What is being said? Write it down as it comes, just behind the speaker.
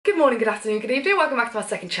morning, good afternoon, good evening. Welcome back to my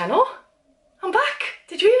second channel. I'm back.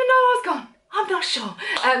 Did you even know I was gone? I'm not sure.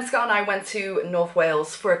 Scott and I went to North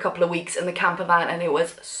Wales for a couple of weeks in the camper van and it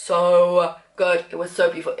was so good. It was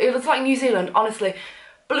so beautiful. It was like New Zealand, honestly.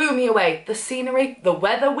 Blew me away. The scenery, the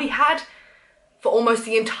weather we had for almost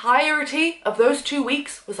the entirety of those 2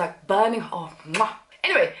 weeks was like burning. Oh, mwah.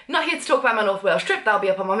 Anyway, not here to talk about my North Wales trip. That'll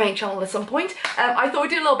be up on my main channel at some point. I thought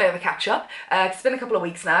we'd do a little bit of a catch up. It's been a couple of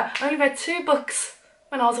weeks now. I only read 2 books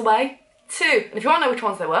when I was away. 2. And if you want to know which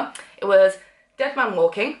ones they were, it was Dead Man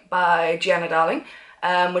Walking by Gianna Darling,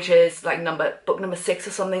 which is like book number 6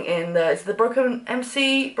 or something in the Broken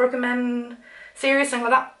Men series, something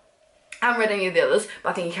like that. I haven't read any of the others, but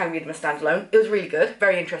I think you can read them as standalone. It was really good,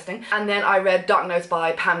 very interesting. And then I read Dark Notes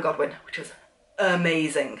by Pam Godwin, which was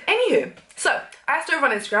amazing. Anywho, so I asked over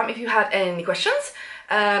on Instagram if you had any questions,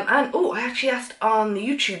 and oh, I actually asked on the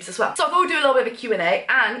YouTubes as well. So I thought we'd do a little bit of a Q&A,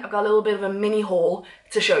 and I've got a little bit of a mini haul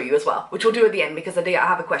to show you as well, which we'll do at the end because I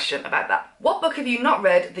have a question about that. What book have you not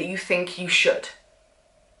read that you think you should?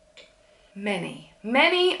 Many.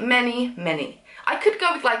 I could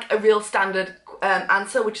go with like a real standard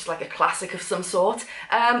answer, which is like a classic of some sort,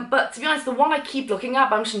 but to be honest, the one I keep looking at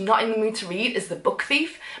but I'm just not in the mood to read is The Book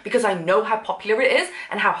Thief, because I know how popular it is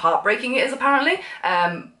and how heartbreaking it is apparently,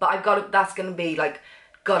 but that's gonna be like,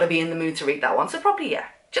 gotta be in the mood to read that one, so probably yeah.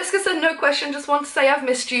 Jessica said, no question, just want to say I've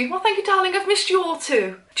missed you. Well, thank you, darling, I've missed you all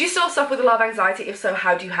too. Do you still suffer with a lot of anxiety? If so,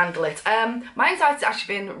 how do you handle it? My anxiety's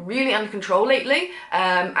actually been really under control lately,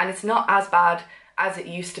 and it's not as bad as it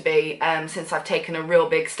used to be since I've taken a real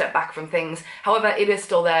big step back from things. However, it is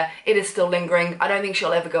still there, it is still lingering. I don't think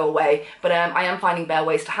she'll ever go away, but I am finding better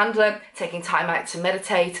ways to handle it, taking time out to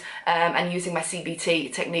meditate, and using my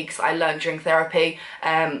CBT techniques I learned during therapy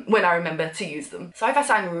when I remember to use them. So if I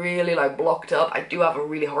sound really like blocked up, I do have a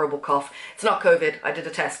really horrible cough. It's not COVID, I did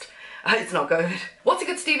a test. It's not good. What's a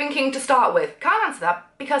good Stephen King to start with? Can't answer that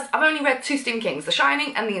because I've only read 2 Stephen Kings, The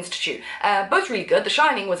Shining and The Institute. Both really good. The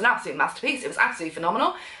Shining was an absolute masterpiece. It was absolutely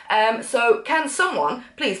phenomenal. So can someone,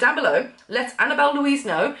 please, down below, let Annabelle Louise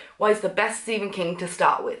know what is the best Stephen King to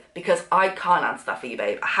start with? Because I can't answer that for you,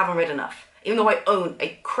 babe. I haven't read enough. Even though I own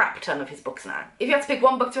a crap ton of his books now. If you had to pick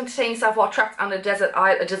one book to entertain yourself while trapped on a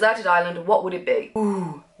deserted island, what would it be?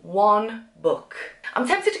 Ooh, one book. I'm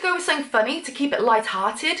tempted to go with something funny to keep it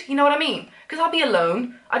light-hearted, you know what I mean? Because I'll be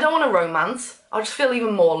alone, I don't want a romance, I'll just feel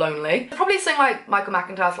even more lonely. Probably something like Michael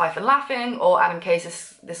McIntyre's Life and Laughing, or Adam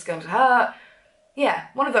Case's This Is Going to Hurt. Yeah,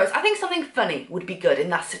 one of those. I think something funny would be good in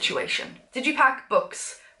that situation. Did you pack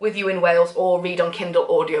books with you in Wales or read on Kindle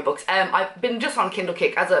audiobooks? I've been just on Kindle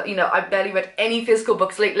kick as a, I've barely read any physical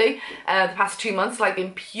books lately, the past 2 months, like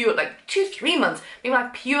been pure, like 2-3 months, been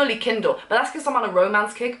like purely Kindle, but that's because I'm on a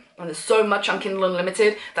romance kick and there's so much on Kindle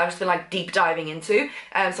Unlimited that I've just been like deep diving into,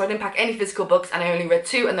 so I didn't pack any physical books and I only read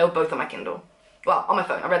 2 and they were both on my Kindle. Well, on my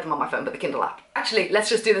phone, I read them on my phone, but the Kindle app. Actually, let's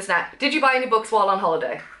just do this now. Did you buy any books while on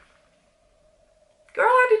holiday? Girl,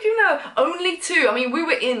 how did you know? Only 2, I mean, we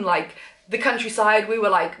were in like the countryside, we were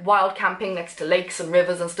like wild camping next to lakes and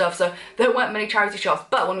rivers and stuff, so there weren't many charity shops.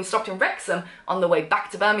 But when we stopped in Wrexham on the way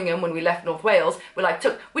back to Birmingham when we left North Wales, we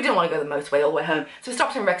didn't want to go the motorway all the way home, so we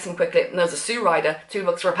stopped in Wrexham quickly and there was a Sue Rider, 2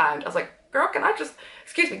 books for £1. I was like, girl, can I just,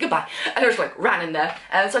 excuse me, goodbye. And I just like ran in there,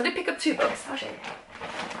 so I did pick up 2 books. I'll show you.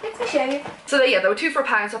 Let me show you. So yeah, there were 2 for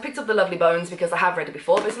 £1, so I picked up The Lovely Bones because I have read it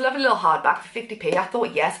before, but it's a lovely little hardback for 50p. I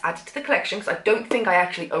thought, yes, add it to the collection because I don't think I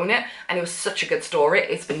actually own it, and it was such a good story.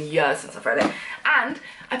 It's been years since I've read it. And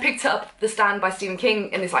I picked up The Stand by Stephen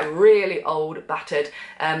King in this like really old, battered,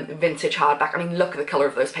 vintage hardback. I mean, look at the colour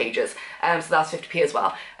of those pages. So that's 50p as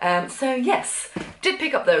well. So yes, did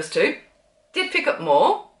pick up those 2. Did pick up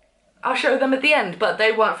more. I'll show them at the end, but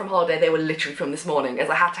they weren't from holiday, they were literally from this morning, as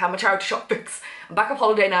I had to have my charity shop fix. I'm back off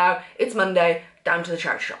holiday now, it's Monday, down to the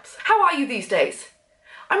charity shops. How are you these days?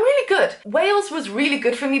 I'm really good. Wales was really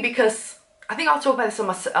good for me because, I think I'll talk about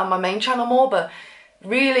this on my main channel more, but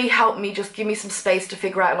really helped me, just give me some space to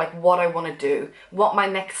figure out like what I want to do, what my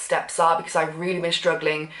next steps are, because I've really been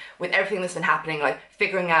struggling with everything that's been happening, like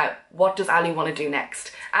figuring out what does Ali want to do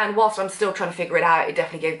next. And whilst I'm still trying to figure it out, it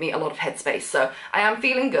definitely gave me a lot of headspace. So I am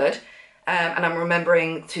feeling good. And I'm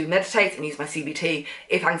remembering to meditate and use my CBT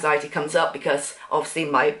if anxiety comes up, because obviously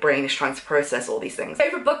my brain is trying to process all these things.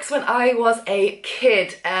 Favourite books when I was a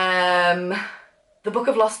kid? The Book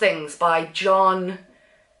of Lost Things by John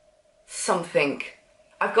something.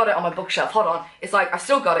 I've got it on my bookshelf, hold on. It's like, I've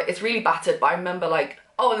still got it, it's really battered, but I remember like,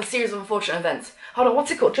 oh, and the Series of Unfortunate Events. Hold on,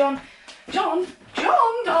 what's it called? John,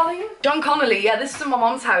 darling. John Connolly, yeah, this is in my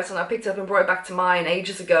mom's house and I picked it up and brought it back to mine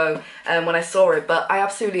ages ago when I saw it, but I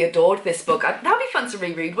absolutely adored this book. That'd be fun to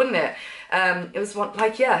reread, wouldn't it? It was one,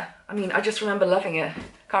 like, yeah, I mean, I just remember loving it.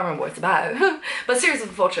 Can't remember what it's about. But Series of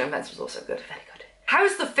Unfortunate Events was also good, very good.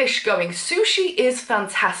 How's the fish going? Sushi is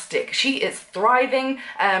fantastic. She is thriving.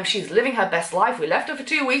 She's living her best life. We left her for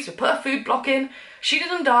 2 weeks. We put her food block in. She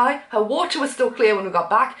didn't die. Her water was still clear when we got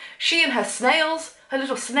back. She and her snails, her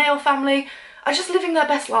little snail family, are just living their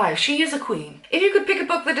best life. She is a queen. If you could pick a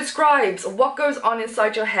book that describes what goes on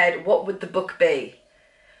inside your head, what would the book be?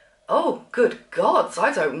 Oh, good gods,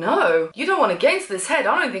 I don't know. You don't want to get into this head.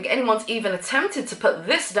 I don't think anyone's even attempted to put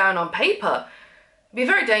this down on paper. It'd be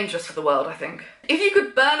very dangerous for the world, I think. If you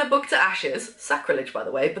could burn a book to ashes, sacrilege by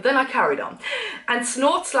the way, but then I carried on, and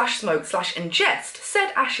snort/smoke/ingest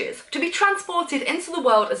said ashes to be transported into the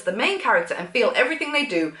world as the main character and feel everything they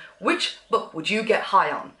do, which book would you get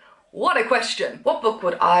high on? What a question. What book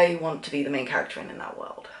would I want to be the main character in that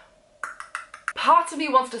world? Part of me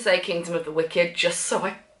wants to say Kingdom of the Wicked, just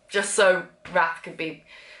so Wrath could be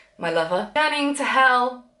my lover. Journeying to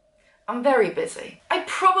Hell, I'm very busy. I'd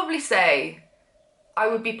probably say I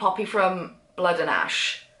would be Poppy from Blood and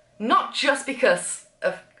Ash. Not just because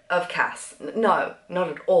of Cass, no, not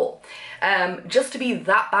at all. Just to be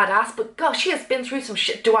that badass, but gosh, she has been through some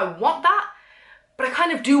shit. Do I want that? But I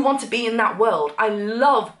kind of do want to be in that world. I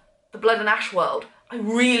love the Blood and Ash world. I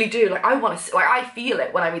really do. Like, I want to, like, I feel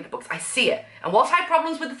it when I read the books. I see it. And whilst I had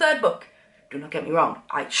problems with the third book, do not get me wrong,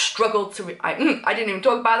 I struggled to, I didn't even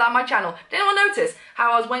talk about that on my channel. Did anyone notice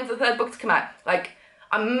how I was waiting for the third book to come out? Like,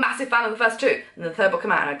 I'm a massive fan of the first two, and the third book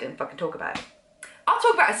came out and I didn't fucking talk about it. I'll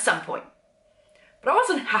talk about it at some point. But I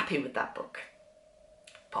wasn't happy with that book.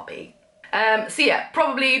 Poppy. So yeah,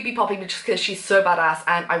 probably be Poppy just because she's so badass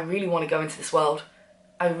and I really want to go into this world.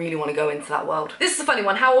 I really want to go into that world. This is a funny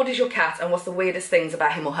one. How old is your cat and what's the weirdest things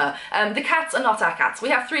about him or her? The cats are not our cats. We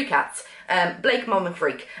have 3 cats. Blake, Mom and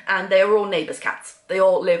Freak, and they are all neighbours' cats. They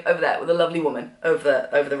all live over there with a lovely woman over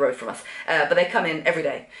the road from us. But they come in every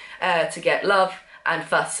day to get love and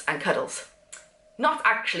fuss and cuddles. Not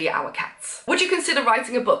actually our cats. Would you consider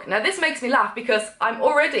writing a book? Now this makes me laugh because I'm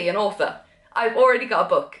already an author. I've already got a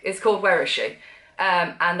book. It's called Where Is She?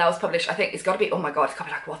 And that was published, I think it's got to be, oh my god, it's got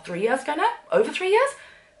to be like, what, 3 years ago now? Over 3 years?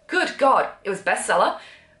 Good god, it was bestseller.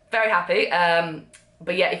 Very happy.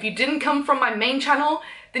 But yeah, if you didn't come from my main channel,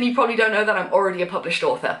 then you probably don't know that I'm already a published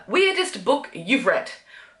author. Weirdest book you've read?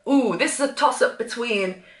 Ooh, this is a toss-up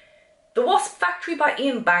between The Wasp Factory by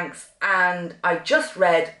Ian Banks and I just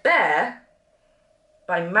read Bear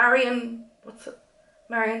by Marion, what's it?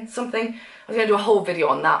 Marion something. I was going to do a whole video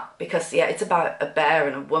on that because yeah, it's about a bear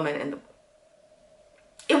and a woman in the...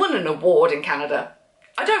 It won an award in Canada.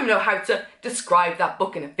 I don't know how to describe that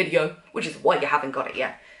book in a video, which is why you haven't got it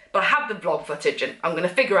yet. But I have the vlog footage and I'm going to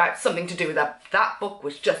figure out something to do with that. That book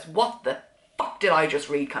was just, what the fuck did I just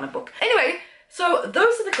read kind of book. Anyway, so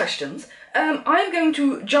those are the questions. I'm going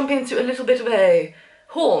to jump into a little bit of a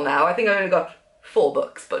haul now. I think I only got 4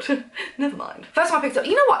 books, but never mind. First one I picked up,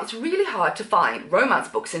 you know what, it's really hard to find romance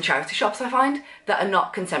books in charity shops, I find, that are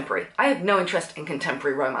not contemporary. I have no interest in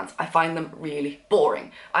contemporary romance. I find them really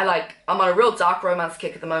boring. I'm on a real dark romance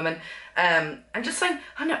kick at the moment. I'm just saying,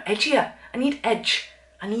 I know, edgier. I need edge.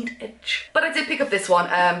 I need edge. But I did pick up this one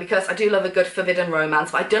because I do love a good forbidden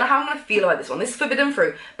romance, but I don't know how I'm going to feel about this one. This is Forbidden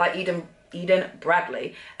Fruit by Eden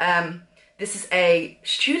Bradley. This is a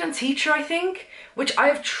student teacher, I think, which I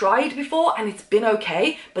have tried before and it's been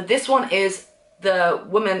okay, but this one is, the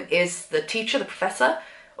woman is the teacher, the professor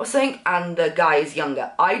or something, and the guy is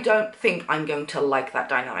younger. I don't think I'm going to like that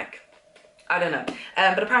dynamic. I don't know.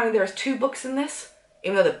 But apparently there is 2 books in this,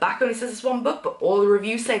 even though the back only says it's 1 book, but all the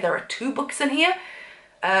reviews say there are 2 books in here.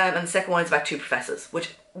 And the second one is about 2 professors,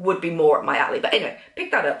 which would be more up my alley. But anyway, pick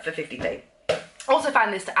that up for 50p. Also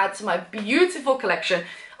found this to add to my beautiful collection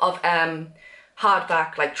of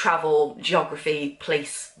hardback, like travel, geography,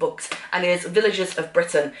 place books. And it is Villages of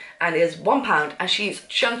Britain, and it is £1, and she's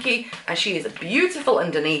chunky, and she is beautiful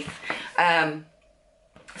underneath.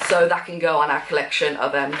 So that can go on our collection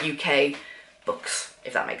of UK books,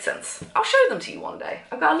 if that makes sense. I'll show them to you one day.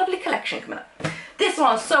 I've got a lovely collection coming up. This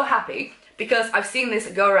one, I'm so happy, because I've seen this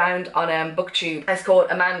go around on BookTube. It's called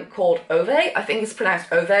A Man Called Ove. I think it's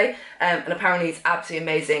pronounced Ove, and apparently it's absolutely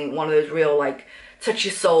amazing. One of those real, like, touch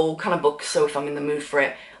your soul kind of books, so if I'm in the mood for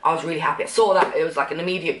it, I was really happy. I saw that, it was like an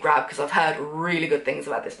immediate grab because I've heard really good things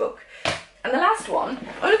about this book. And the last one,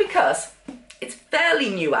 only because it's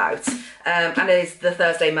fairly new out, and it is The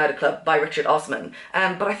Thursday Murder Club by Richard Osman.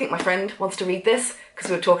 But I think my friend wants to read this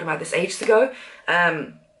because we were talking about this ages ago.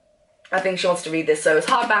 I think she wants to read this, so it's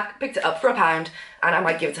hardback, picked it up for £1, and I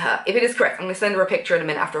might give it to her. If it is correct, I'm going to send her a picture in a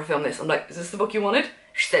minute after I film this. I'm like, is this the book you wanted?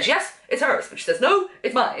 She says yes, it's hers. But she says no,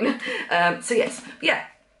 it's mine. So yes, yeah.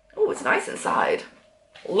 Oh, it's nice inside.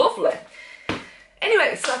 Lovely.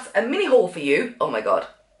 Anyway, so that's a mini haul for you. Oh my god.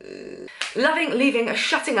 Loving, leaving,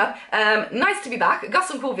 shutting up. Nice to be back. Got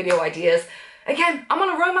some cool video ideas. Again, I'm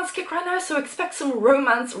on a romance kick right now, so expect some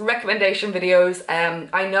romance recommendation videos.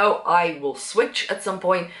 I know I will switch at some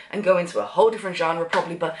point and go into a whole different genre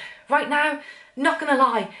probably, but right now, not gonna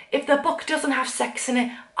lie, if the book doesn't have sex in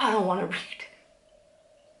it, I don't want to read.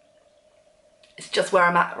 It's just where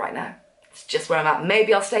I'm at right now. It's just where I'm at.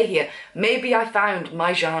 Maybe I'll stay here. Maybe I found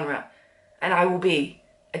my genre and I will be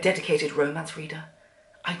a dedicated romance reader.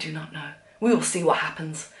 I do not know. We will see what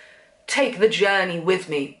happens. Take the journey with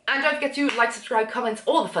me. And don't forget to like, subscribe, comment,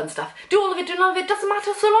 all the fun stuff. Do all of it, do none of it, doesn't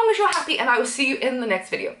matter so long as you're happy, and I will see you in the next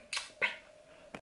video.